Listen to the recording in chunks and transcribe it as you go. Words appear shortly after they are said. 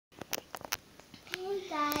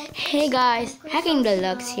Hey guys, Hacking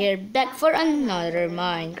Deluxe here, back for another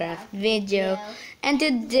Minecraft video. And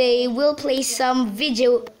today we'll play some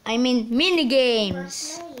mini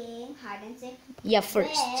games. Playing hide and seek Yeah, first.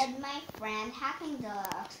 with my friend Hacking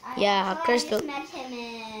Deluxe. Yeah, I Crystal. just met him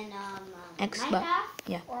in Xbox. Minecraft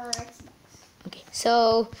Yeah. or Xbox. Okay,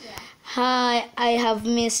 so Yeah. hi, I have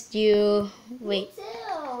missed you. Wait,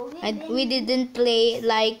 Me too. we didn't play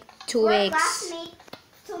like 2 We're weeks. classmates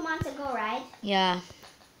 2 months ago, right? Yeah.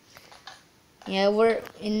 Yeah, we're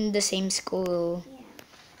in the same school. Yeah.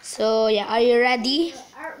 So yeah, are you ready?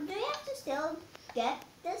 Do you have to still get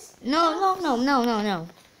this? No.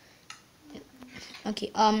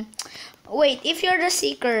 Okay, wait, if you're the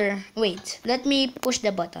seeker, wait, let me push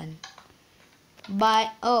the button.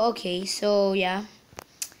 Okay, so yeah.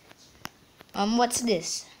 What's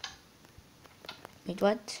this? Wait,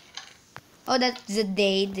 what? Oh, that's the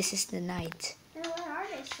day, this is the night. Where are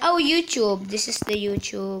they? Oh, YouTube, this is the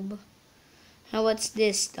YouTube. Now, what's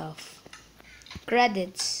this stuff?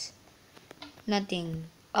 Credits. Nothing.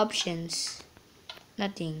 Options.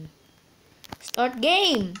 Nothing. Start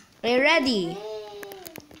game. Are you ready?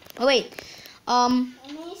 Oh, wait. And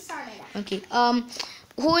they started out. Okay.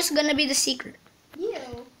 Who is gonna be the seeker? You.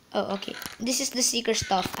 Oh, okay. This is the seeker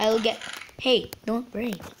stuff. I'll get. Hey, don't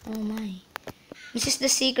break. Oh my. This is the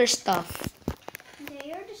seeker stuff.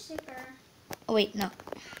 Okay, you're the seeker. Oh wait, no.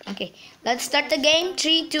 Okay. Let's start the game.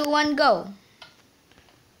 3, 2, 1, go.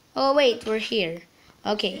 Oh wait, we're here.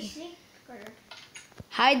 The Okay. seeker.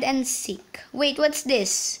 Hide and seek. Wait, what's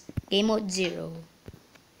this? Game mode 0.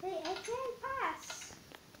 Wait, I can't pass.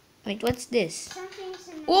 Wait, what's this? Something's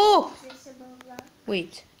in the Oh! invisible block.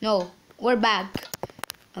 Wait, no. We're back.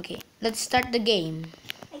 Okay, let's start the game.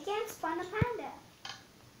 I can't spawn a panda.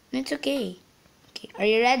 It's okay. Okay, are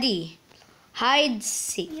you ready? Hide,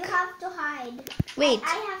 seek. You have to hide. Wait.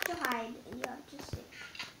 I have to hide. You have to seek.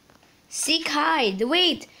 Seek, hide.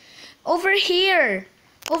 Wait. Over here.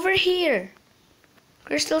 Over here.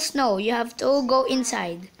 Crystal Snow, you have to go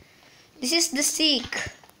inside. This is the seek.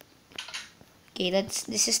 Okay,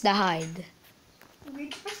 this is the hide.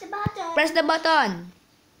 Press the button. Press the button.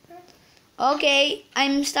 Okay,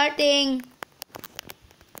 I'm starting.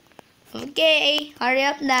 Okay, hurry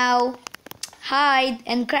up now. Hide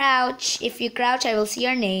and crouch. If you crouch, I will see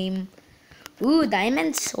your name. Ooh,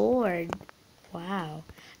 diamond sword. Wow.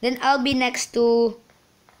 Then I'll be next to...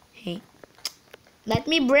 Hey, let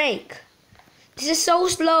me break. This is so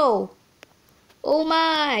slow. Oh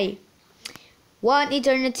my. 1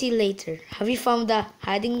 eternity later. Have you found the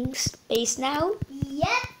hiding space now? Yep.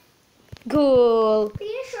 Cool.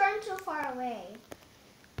 Pretty sure I'm too far away.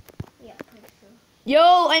 Yeah, pretty sure.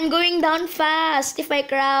 Yo, I'm going down fast if I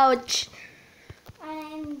crouch.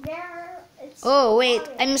 I'm there. It's Oh wait,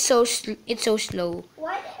 far away. it's so slow.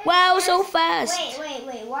 What if Wow, there's- so fast.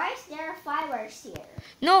 Wait. Why is there fireworks here?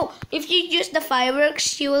 No, if you use the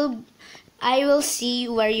fireworks, I will see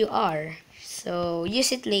where you are. So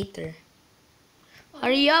use it later.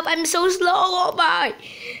 Hurry up, I'm so slow. Oh my.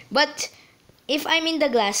 But if I'm in the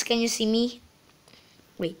glass, can you see me?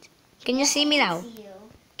 Wait, can you see me I now? see you.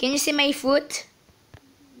 Can you see my foot?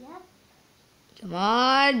 Yep. Come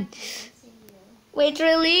on. I can see you. Wait,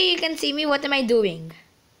 really? You can see me? What am I doing?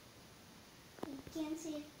 You can't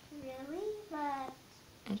see it really, but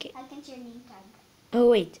Okay. I can see your name tag. Oh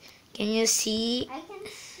wait, can you see? I can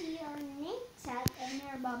see your name tag and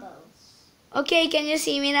your bubbles. Okay, can you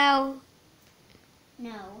see me now?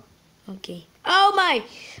 No. Okay. Oh my!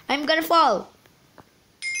 I'm gonna fall.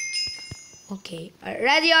 Okay.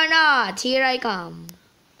 Ready or not? Here I come.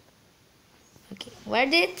 Okay. Where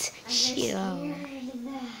did she go?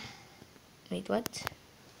 Wait, what?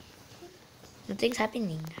 Nothing's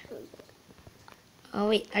happening. Oh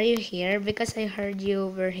wait, are you here? Because I heard you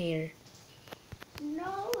over here.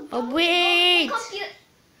 No. Oh don't wait! go to the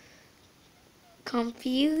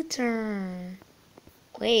Computer.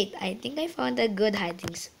 Wait, I think I found a good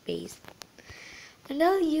hiding space. And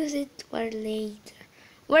I'll use it for later.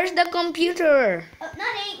 Where's the computer? Oh,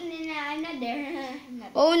 not eight. No, I'm not there. I'm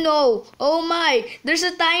not there. Oh no! Oh my! There's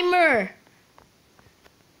a timer!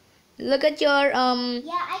 Look at your,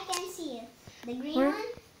 Yeah, I can see it. The green Where? one?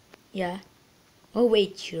 yeah. Oh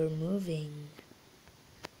wait, you're moving.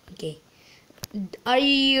 Okay. Are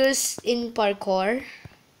you used in parkour?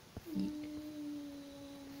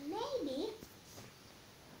 Maybe.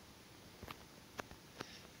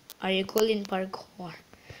 Are you cool in parkour?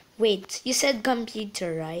 Wait, you said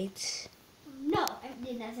computer, right? No, I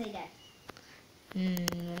did not say that.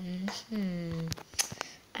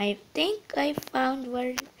 I think I found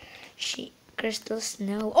where Crystal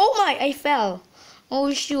Snow. Oh my, I fell.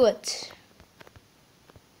 Oh shoot.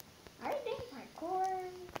 Are you doing parkour?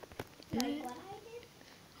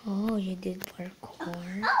 Oh, you did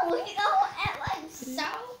parkour. I'm so.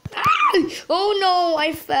 Ah! Oh no,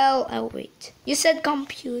 I fell. Oh wait. You said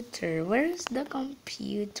computer. Where's the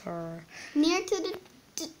computer? Near to the.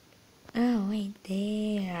 Oh wait,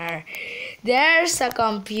 there. There's a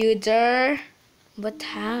computer. But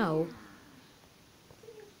how?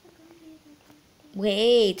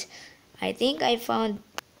 Wait. I think I found.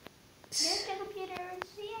 There's the computer.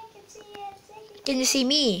 See, I can see it. Can you see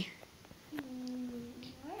me?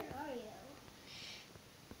 Where are you?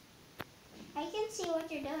 I can see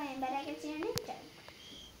what you're doing, but I can see your name tag.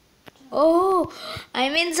 Oh,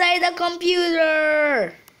 I'm inside the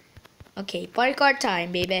computer. Okay, parkour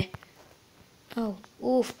time, baby. Oh,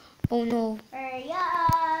 oof. Oh no. Hurry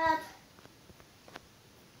up!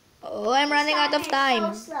 Oh, I'm running out of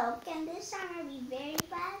time. So slow. Can this timer be very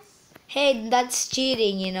fast? Hey, that's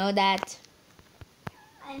cheating, you know that.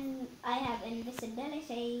 And I have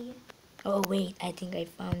invisibility. Oh wait, I think I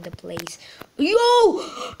found the place. Yo!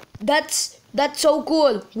 That's so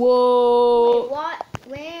cool. Whoa. Wait, what?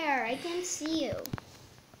 Where? I can't see you.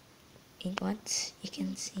 Wait, what? You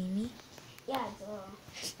can see me? Yeah, so.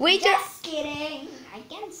 Wait, Just kidding. I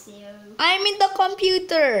can see you. I'm in the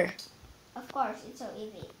computer. Of course, it's so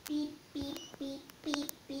easy. Beep, beep, beep,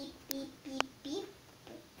 beep, beep, beep, beep, beep.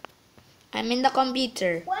 I'm in the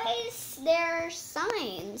computer. Why is there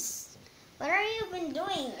signs? What are you even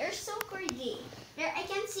doing? You're so crazy. There, I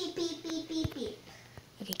can see beep, beep, beep, beep.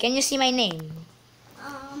 Okay, can you see my name?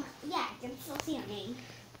 Yeah, I can still see your name.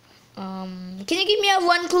 Can you give me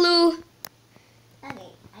one clue? Okay.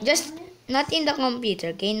 Just not in the computer,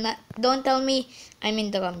 okay? Don't tell me I'm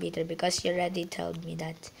in the computer because you already told me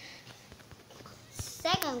that.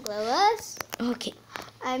 Second clue was Okay.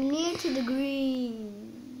 I'm near to the green.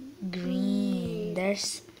 Green.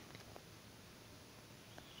 There's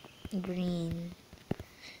green.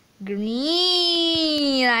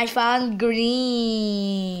 Green. I found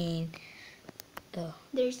green. Oh.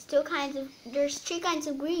 There's three kinds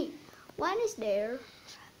of green. One is there.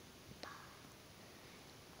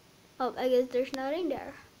 Oh, I guess there's nothing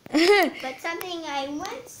there. But something, I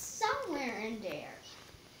went somewhere in there.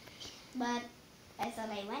 But I thought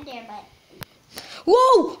I went there, but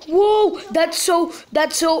Whoa! Whoa! That's so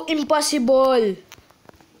impossible.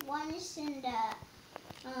 one is in the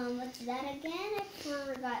what's that again? I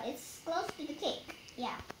forgot. It's close to the cake.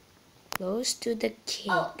 Yeah. Close to the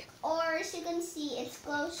Oh, cake. or as you can see, it's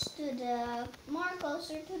close to the more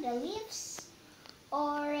closer to the leaves,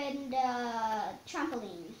 or in the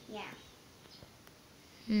trampoline. Yeah.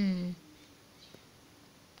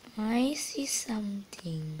 I see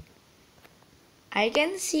something. I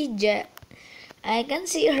can see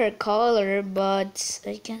her color, but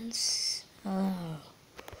I can.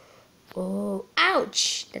 Oh,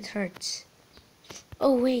 ouch! That hurts.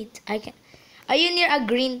 Oh wait, I can. Are you near a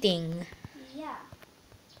green thing? Yeah.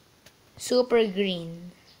 Super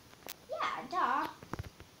green. Yeah, duh.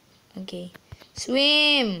 Okay.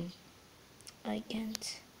 Swim. I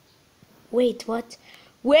can't. Wait, what?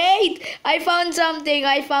 Wait! I found something.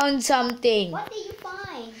 What did you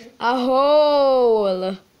find? A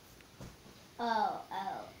hole. Oh.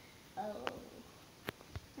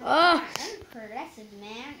 Oh. Impressive,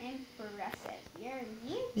 man. Impressive. You're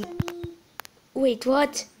new to me. Wait,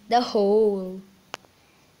 what? The hole.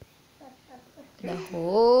 The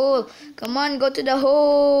hole. Come on, go to the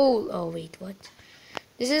hole. Oh, wait, what?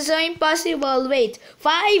 This is so impossible. Wait,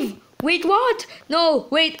 5. Wait, what? No,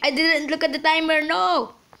 wait, I didn't look at the timer.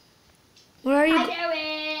 No. Where are you?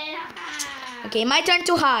 Okay, my turn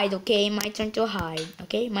to hide. Okay, my turn to hide.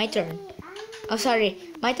 Okay, my turn. Oh, sorry.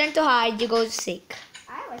 My turn to hide. You go sick.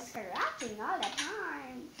 I was correcting all the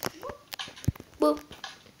time. Boop.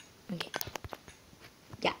 Okay.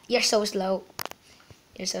 Yeah, you're so slow.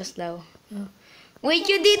 You're so slow. Oh. Wait,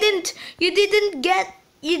 you didn't use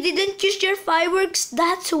your fireworks.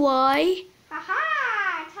 That's why. Haha!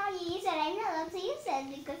 I told you, you said I'm not allowed to use it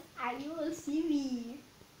because you will see me.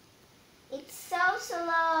 It's so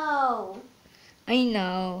slow. I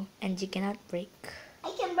know, and you cannot break.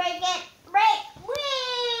 I can break it. Break!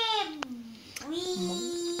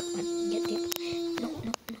 Whee! Get it? No.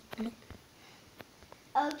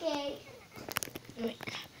 Okay.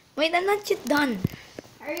 Wait, I'm not yet done.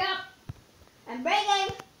 Hurry up. I'm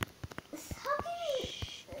breaking. How can you...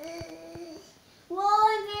 Whoa,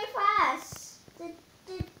 I'm very fast. Hurry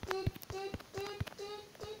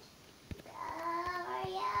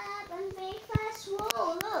up. I'm very fast.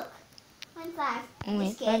 Whoa, look. I'm fast. Wait,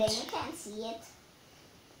 Just kidding. what? You can't see it.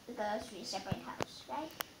 Because we're separate house,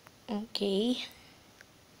 right? Okay.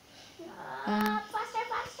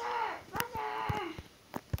 Faster.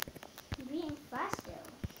 I'm being faster.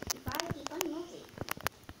 If I keep on moving.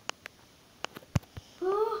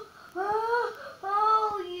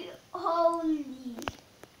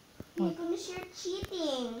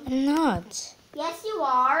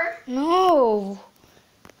 No.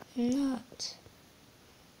 Not.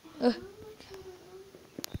 Uh,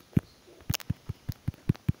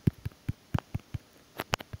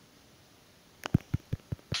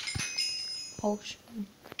 ocean.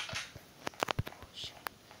 Ocean.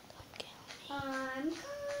 Don't kill me. I'm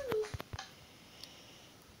coming.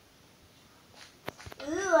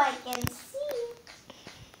 Ooh, I can see.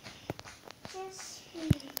 Just be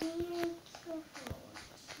very careful.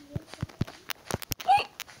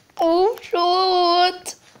 Oh,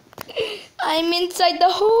 shoot. I'm inside the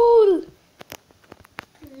hole.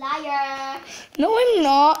 Liar. No, I'm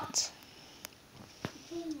not.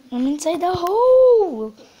 I'm inside the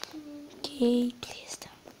hole. Okay, please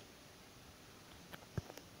don't.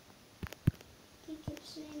 Keep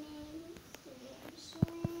swimming.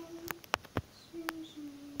 Swim.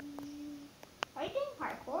 Are you doing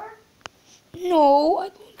parkour? No, I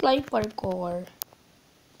don't like parkour.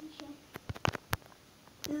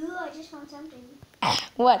 Ooh, I just found something.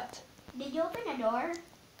 What? Did you open a door?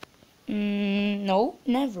 No,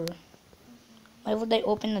 never. Why would I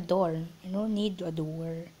open a door? I don't need a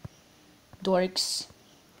door. Dorks.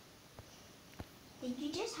 Did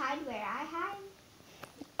you just hide where I hide?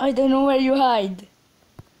 I don't know where you hide.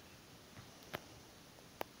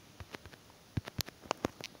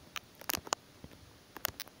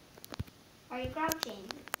 Are you crouching?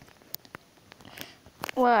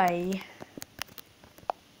 Why?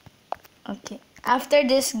 Okay. After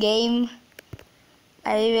this game,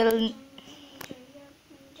 I will...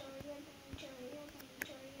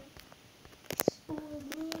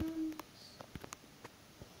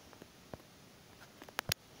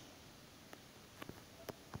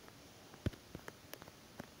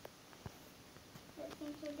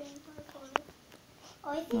 Oh,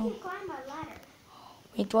 I think you climbed a ladder.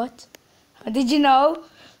 Wait, what? How did you know?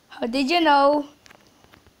 How did you know?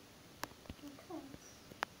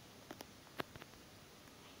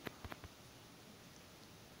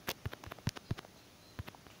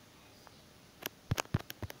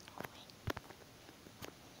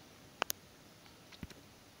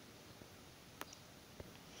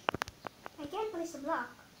 I can't place a block.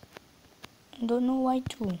 I don't know why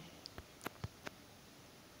too.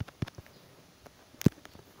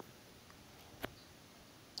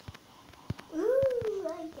 Ooh,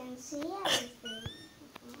 I can see everything.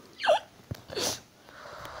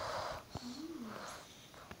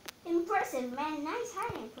 Impressive, man. Nice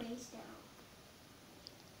hiding place, though.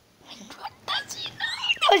 What does she know?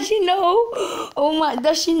 Does she know? Oh my,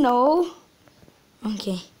 does she know?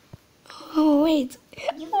 Okay. Oh, wait.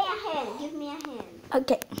 Give me a hand. Give me a hand.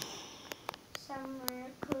 Okay. Somewhere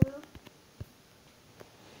cool.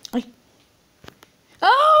 Ay.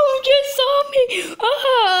 Oh, you saw me.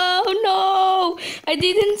 Oh, no. I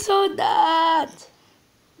didn't saw that.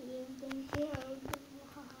 You've been killed.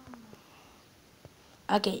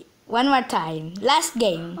 Okay, one more time. Last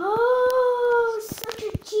game. Oh, such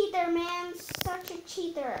a cheater, man. Such a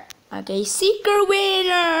cheater. Okay, seeker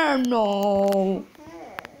winner. No.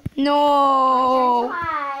 Her. No.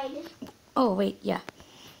 I tried. Oh, wait, yeah.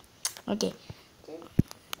 Okay.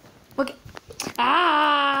 Okay.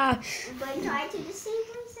 Ah. I'm going to try to the same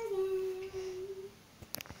place again.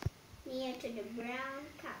 Near to the brown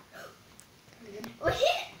cup. Oh,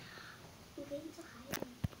 shit! I'm going to hide.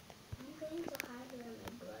 I'm going to hide where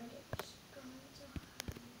my brother's going to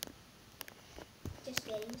hide. Just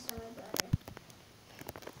kidding, so my brother.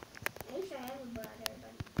 I wish I have a brother,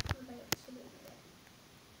 but nobody wants to be my brother.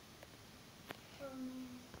 Oh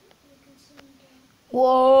man, you can see me there.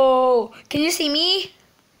 Whoa. Can you see me?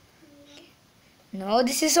 No,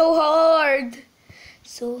 this is so hard.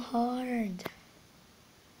 So hard.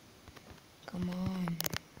 Come on.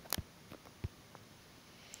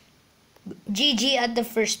 GG at the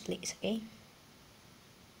first place, okay?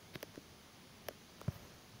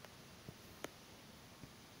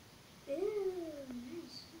 Ooh,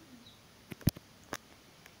 nice.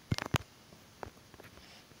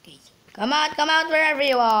 Okay. Come out wherever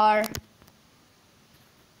you are.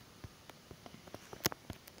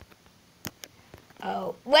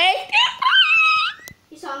 Oh, wait.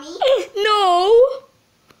 You saw me? No.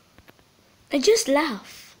 I just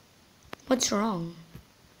laugh. What's wrong?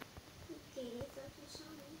 Okay, I thought you saw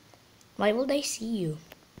me. Why would I see you?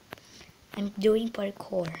 I'm doing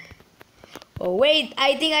parkour. Oh wait,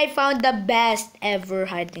 I think I found the best ever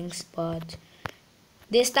hiding spot.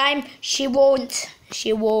 This time, she won't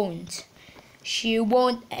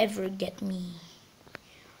ever get me.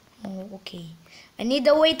 Oh, okay. I need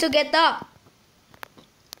a way to get up.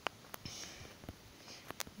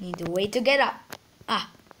 Need a way to get up. Ah!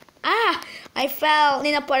 I fell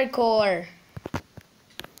in a parkour.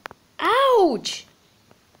 Ouch!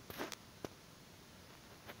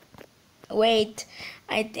 Wait.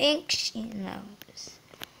 I think she knows.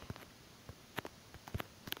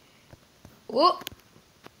 Whoop.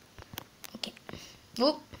 Okay.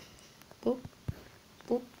 Whoop. Whoop.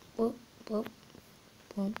 Whoop. Whoop. Whoop.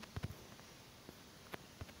 Whoop.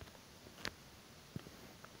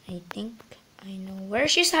 I think I know where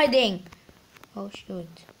she's hiding. Oh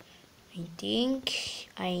shoot. I think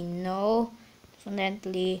I know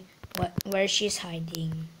definitely where she's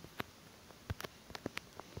hiding.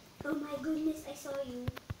 Oh my goodness, I saw you.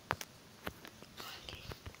 Okay.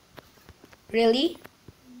 Really?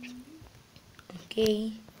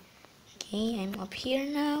 Okay. Okay, I'm up here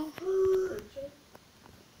now.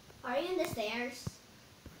 Are you in the stairs?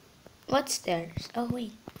 What stairs? Oh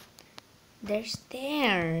wait. There's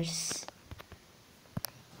stairs.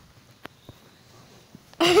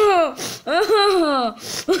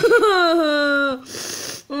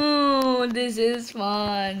 Oh, this is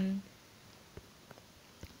fun.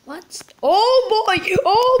 What's... Oh boy!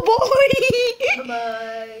 Oh boy!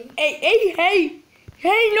 Bye-bye. Hey!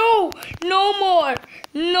 Hey, no! No more!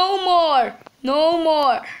 No more! No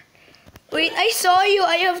more! Wait, I saw you!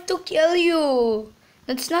 I have to kill you!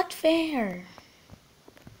 That's not fair.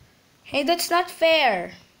 Hey, that's not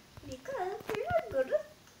fair. Because you're not good at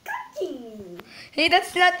catching me. Hey,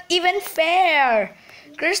 that's not even fair.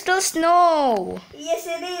 Crystal Snow. Yes,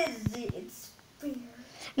 it is. It's fair.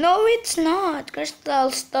 No, it's not.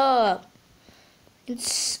 Crystal, stop.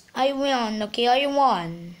 I won, okay? I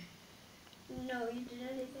won. No, you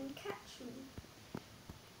didn't even catch me.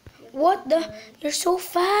 What the? You're so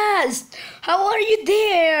fast. How are you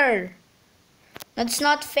there? That's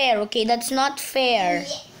not fair, okay? That's not fair.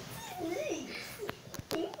 Yes.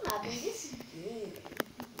 I'm having this game.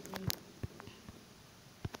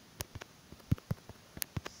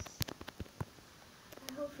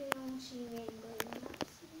 I hope you don't see rainbow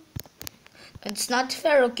maxes. It's not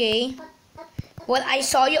fair, okay? Well, I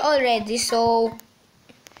saw you already, so...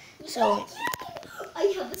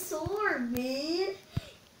 I have a sword, man.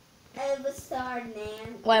 I have a sword,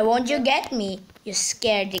 man. Why won't you get me? You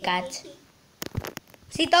scaredy cat.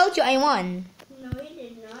 See, told you I won. No, you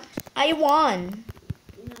did not. I won.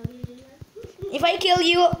 No, you did not. If I kill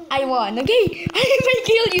you, I won, okay? If I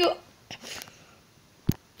kill you...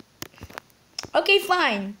 Okay,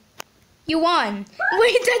 fine. You won.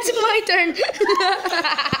 Wait, that's my turn.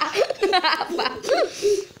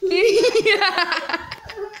 Yeah.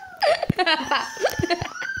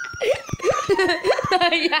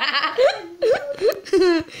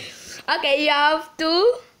 Okay, you have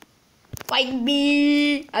to fight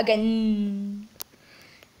me again.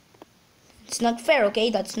 It's not fair, okay?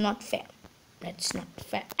 That's not fair. That's not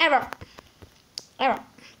fair. Ever.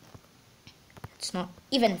 It's not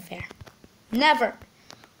even fair. Never.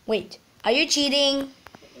 Wait, are you cheating?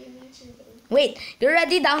 Wait, you're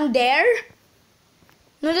already down there?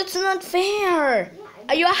 No, that's not fair.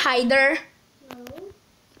 Are you a hider? No.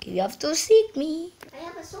 Okay, you have to seek me. I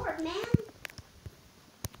have a sword, man.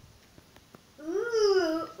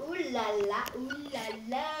 Ooh la la, ooh la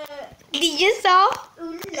la. Did you saw?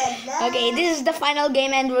 Ooh la la. Okay, this is the final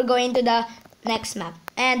game and we're going to the next map.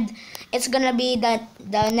 And it's gonna be the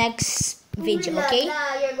next video, Ooh la okay?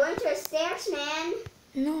 la, you're going to the stairs, man.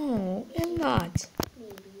 No, I'm not.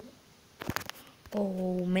 Maybe.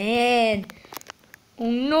 Oh man. Oh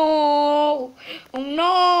no. Oh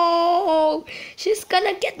no. She's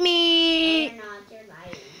gonna get me. You're not, you're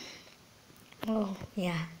lying. Oh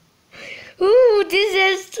yeah. Ooh, this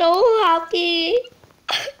is so happy.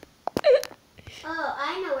 Oh,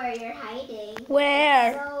 I know where you're hiding.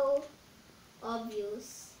 Where? So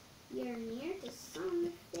obvious. You're near to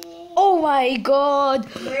something. Oh my god.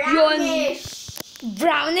 Brownish.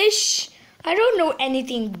 Brownish? I don't know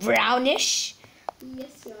anything brownish.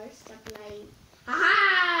 Yes, you're stop lying.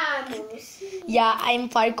 Aha! Moose. Yeah, I'm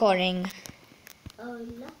parkouring. Oh,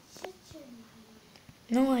 that's such a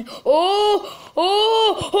lie. No, I'm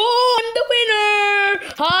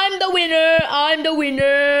the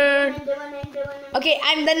winner. Okay,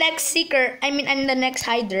 I'm the next seeker. I mean, I'm the next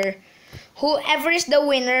hider. Whoever is the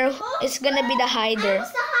winner is gonna be the I hider.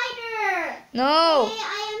 was the hider. No. Hey,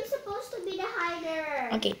 I am supposed to be the hider.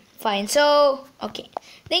 Okay, fine. So, okay.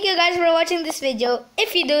 Thank you guys for watching this video.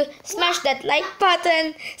 If you do, smash that like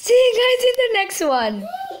button. See you guys in the next one.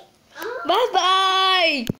 Hey, Bye-bye.